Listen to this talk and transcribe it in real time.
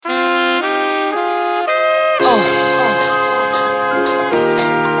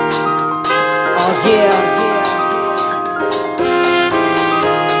Yeah，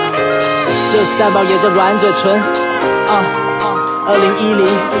 这是蛋堡也叫软嘴唇2010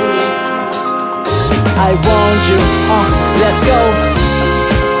 I want you let's go。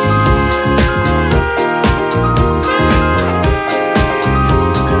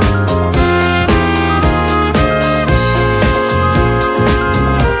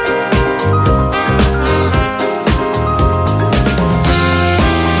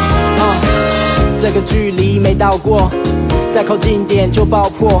 这个距离没到过，再靠近点就爆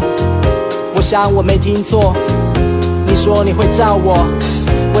破。我想我没听错，你说你会照我。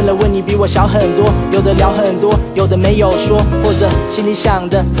问了问你比我小很多，有的聊很多，有的没有说，或者心里想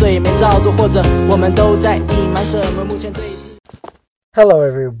的嘴没照做，或者我们都在隐瞒什么。目前对自 Hello,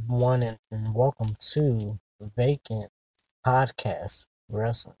 everyone, and welcome to Vacant Podcast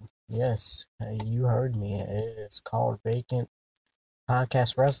Wrestling. Yes, you heard me. It is called Vacant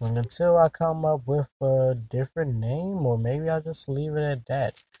Podcast Wrestling until I come up with a different name, or maybe I'll just leave it at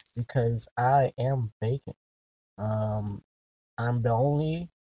that because I am vacant. I'm the only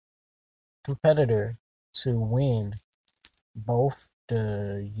competitor to win both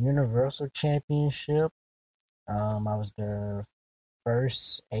the Universal Championship. I was the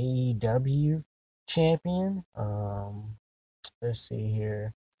first AEW champion. Let's see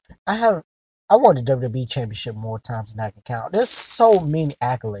here. I won the WWE Championship more times than I can count. There's so many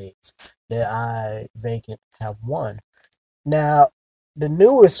accolades that I vacant have won. Now, the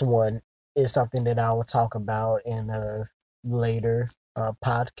newest one is something that I will talk about in a later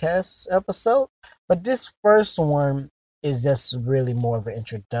podcast episode. But this first one is just really more of an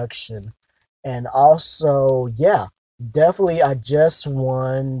introduction. And also, yeah, definitely I just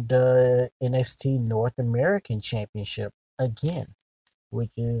won the NXT North American Championship again,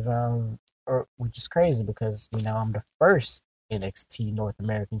 which is crazy because I'm the first NXT North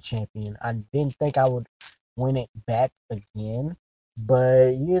American champion. I didn't think I would win it back again,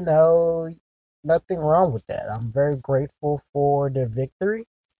 but nothing wrong with that. I'm very grateful for the victory,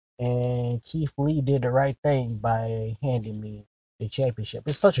 and Keith Lee did the right thing by handing me the championship.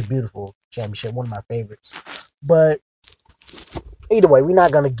 It's such a beautiful championship, one of my favorites. But either way, we're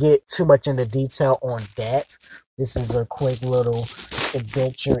not gonna get too much into detail on that. This is a quick little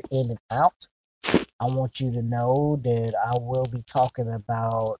adventure in and out. I want you to know that I will be talking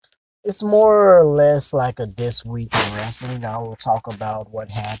about, it's more or less like a This Week in Wrestling. I will talk about what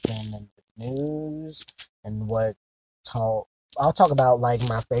happened in the news and I'll talk about like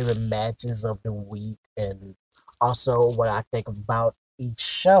my favorite matches of the week and also what I think about each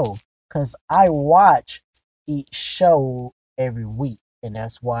show, because I watch each show every week, and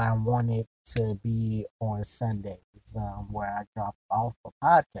that's why I want it to be on Sundays, where I drop off a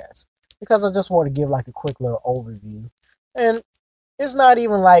podcast, because I just want to give like a quick little overview. And it's not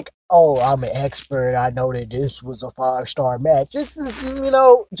even like, oh, I'm an expert, I know that this was a 5-star match. It's just,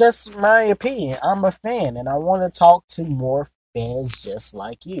 just my opinion. I'm a fan, and I want to talk to more fans just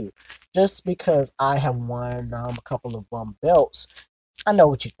like you. Just because I have won a couple of belts, I know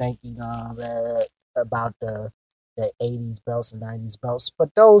what you're thinking about the 80s belts and 90s belts,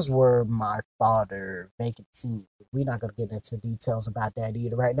 but those were my father vacant team. We're not going to get into details about that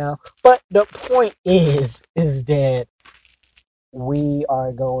either right now, but the point is that we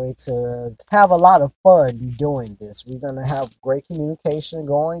are going to have a lot of fun doing this. We're going to have great communication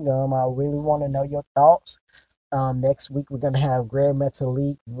going. I really want to know your thoughts. Next week we're going to have Grand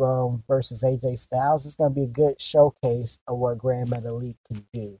Metalik versus AJ Styles. It's going to be a good showcase of what Grand Metalik can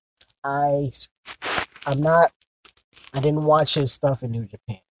do. I didn't watch his stuff in New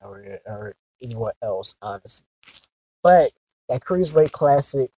Japan or anywhere else, honestly. But that Cruiserweight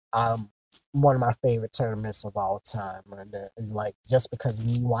Classic, one of my favorite tournaments of all time. And like, just because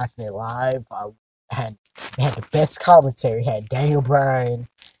me watching it live, I had the best commentary. Had Daniel Bryan,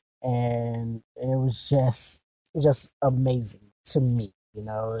 and it was just amazing to me.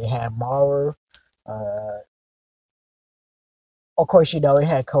 It had Mara. Of course, it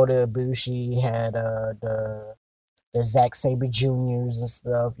had Kota Ibushi. Had the Zack Sabre Juniors and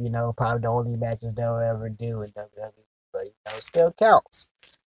stuff, probably the only matches they'll ever do in WWE, but it still counts.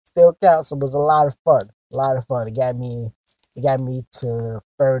 Still counts. It was a lot of fun. It got me to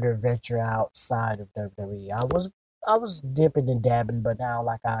further venture outside of WWE. I was dipping and dabbing, but now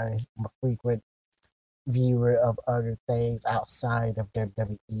like I'm a frequent viewer of other things outside of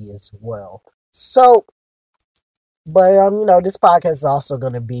WWE as well. So, but this podcast is also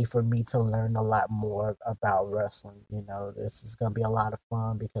going to be for me to learn a lot more about wrestling. This is going to be a lot of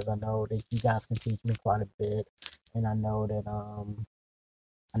fun because I know that you guys can teach me quite a bit, and I know that I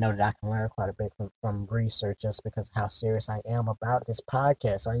can learn quite a bit from research just because of how serious I am about this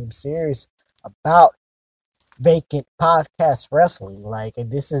podcast. I am serious about Vacant Podcast Wrestling. Like,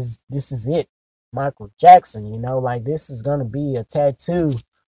 and this is it. Michael Jackson, like this is gonna be a tattoo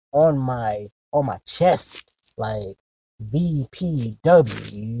on my chest. Like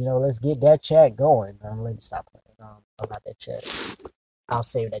VPW. Let's get that chat going. Let me stop playing about that chat. I'll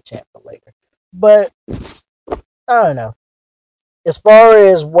save that chat for later. But I don't know. As far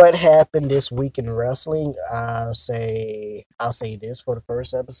as what happened this week in wrestling, I'll say this for the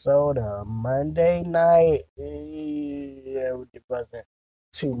first episode. Monday night, it wasn't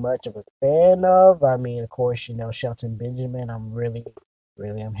too much of a fan of. I mean, of course, Shelton Benjamin. I'm really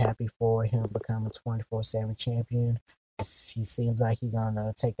I'm happy for him becoming 24/7 champion. He seems like he's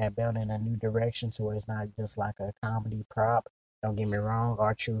gonna take that belt in a new direction to where it's not just like a comedy prop. Don't get me wrong,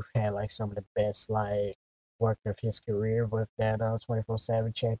 R-Truth had like some of the best like work of his career with that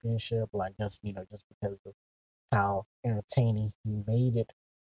 24/7 championship, like just because of how entertaining he made it.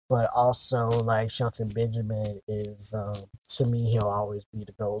 But also like Shelton Benjamin is to me he'll always be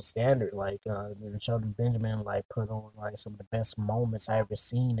the gold standard. Like Shelton Benjamin like put on like some of the best moments I ever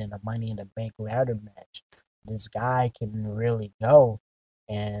seen in a Money in the Bank ladder match. This guy can really go,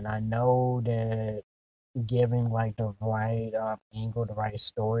 and I know that giving like the right angle, the right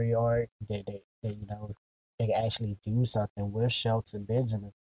story arc, they actually do something with Shelton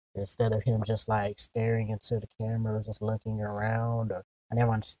Benjamin instead of him just like staring into the camera, just looking around. Or I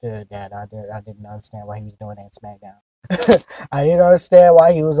never understood that. I didn't understand why he was doing that in SmackDown. I didn't understand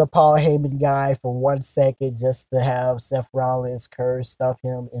why he was a Paul Heyman guy for 1 second just to have Seth Rollins curse stuff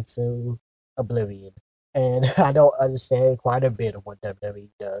him into oblivion. And I don't understand quite a bit of what WWE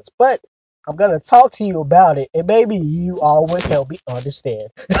does. But I'm going to talk to you about it, and maybe you all will help me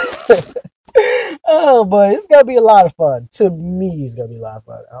understand. Oh, but it's going to be a lot of fun. To me, it's going to be a lot of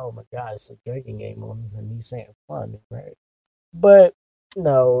fun. Oh, my God, it's a drinking game on me saying fun, right? But,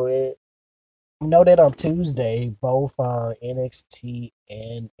 no, know that on Tuesday, both NXT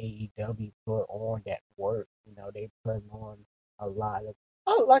and AEW put on that work. They put on a lot of,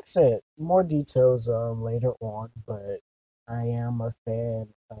 like I said, more details later on, but I am a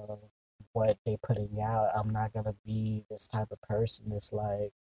fan of what they putting out. I'm not gonna be this type of person that's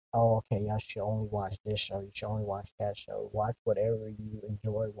like, oh, okay, y'all should only watch this show, you should only watch that show. Watch whatever you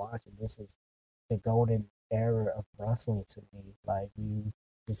enjoy watching. This is the golden era of wrestling to me. Like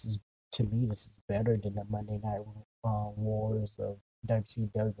this is to me, this is better than the Monday Night Wars of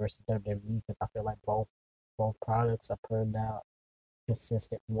WCW versus WWE because I feel like both products are putting out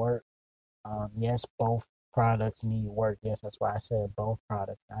consistent work. Yes, both products need work. Yes, that's why I said both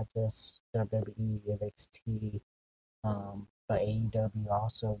products, not just WWE, NXT. But AEW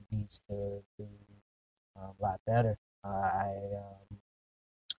also needs to do a lot better.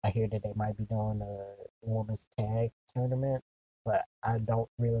 I hear that they might be doing a women's tag tournament, but I don't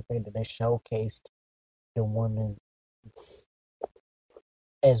really think that they showcased the women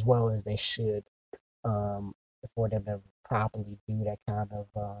as well as they should for them to properly do that kind of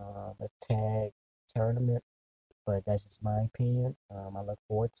a tag tournament. But that's just my opinion. I look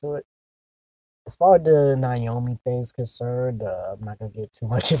forward to it. As far as the Naomi thing's concerned, I'm not gonna get too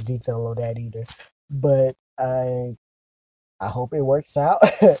much in detail on that either. But I hope it works out.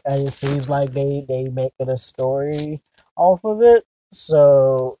 And it seems like they making a story off of it.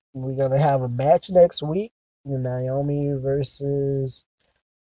 So we're gonna have a match next week. Naomi versus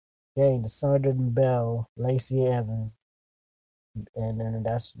the Southern Belle, Lacey Evans. And then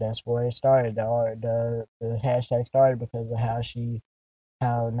that's where it started. The hashtag started because of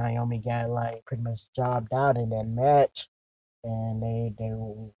how Naomi got like pretty much jobbed out in that match, and they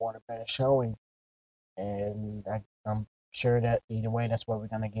want a better showing. And I'm sure that either way, that's what we're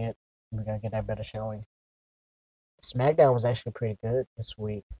gonna get. We're gonna get that better showing. SmackDown was actually pretty good this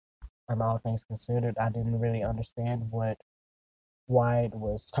week. All things considered, I didn't really understand what Wyatt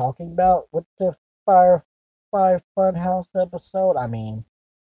was talking about with the Firefly Funhouse episode. I mean,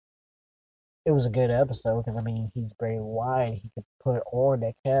 it was a good episode because he's Bray Wyatt. He could put on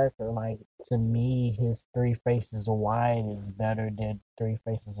that character. Like to me, his Three Faces of Wyatt is better than Three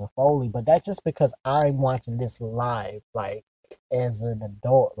Faces of Foley. But that's just because I'm watching this live, like as an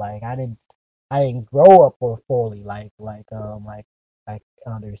adult. Like I didn't grow up with Foley like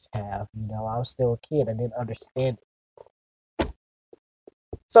others have. I was still a kid. I didn't understand it.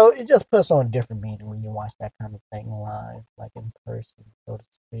 So it just puts on a different meaning when you watch that kind of thing live, like in person, so to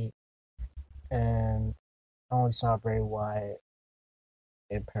speak. And I only saw Bray Wyatt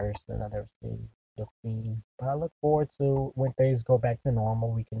in person. I've never seen The Fiend. But I look forward to when things go back to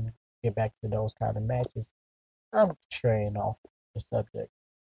normal, we can get back to those kind of matches. I'm straying off the subject.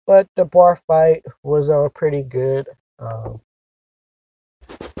 But the bar fight was pretty good.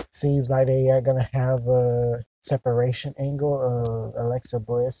 seems like they are gonna have a separation angle of Alexa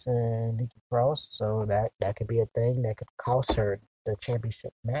Bliss and Nikki Cross, so that could be a thing that could cost her the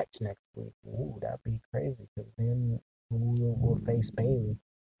championship match next week. Ooh, that'd be crazy because then who will face Bailey?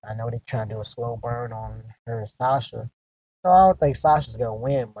 I know they're trying to do a slow burn on her and Sasha. So I don't think Sasha's gonna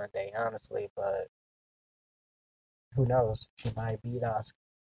win Monday, honestly, but who knows? She might beat Asuka.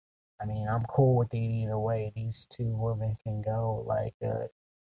 I mean, I'm cool with it either way. These two women can go. Like,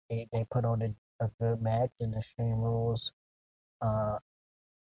 they put on a good match in the Extreme Rules. Uh,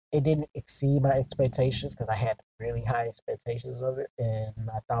 it didn't exceed my expectations because I had really high expectations of it, and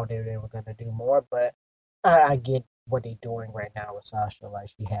I thought they were gonna do more. But I get what they're doing right now with Sasha. Like,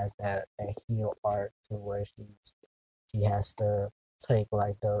 she has that heel art to where she has to take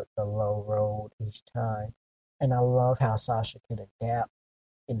like the low road each time, and I love how Sasha can adapt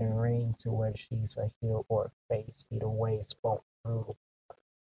in the ring to whether she's a heel or a face. Either way, it's both through.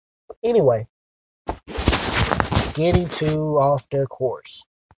 Anyway, getting too off the course,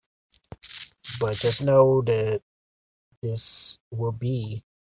 but just know that this will be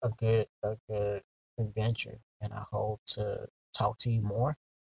a good adventure, and I hope to talk to you more.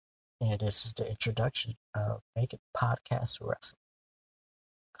 And this is the introduction of Make It Podcast Wrestling,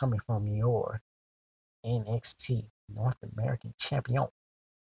 coming from your NXT North American Champion,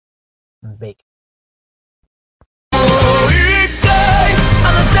 Vic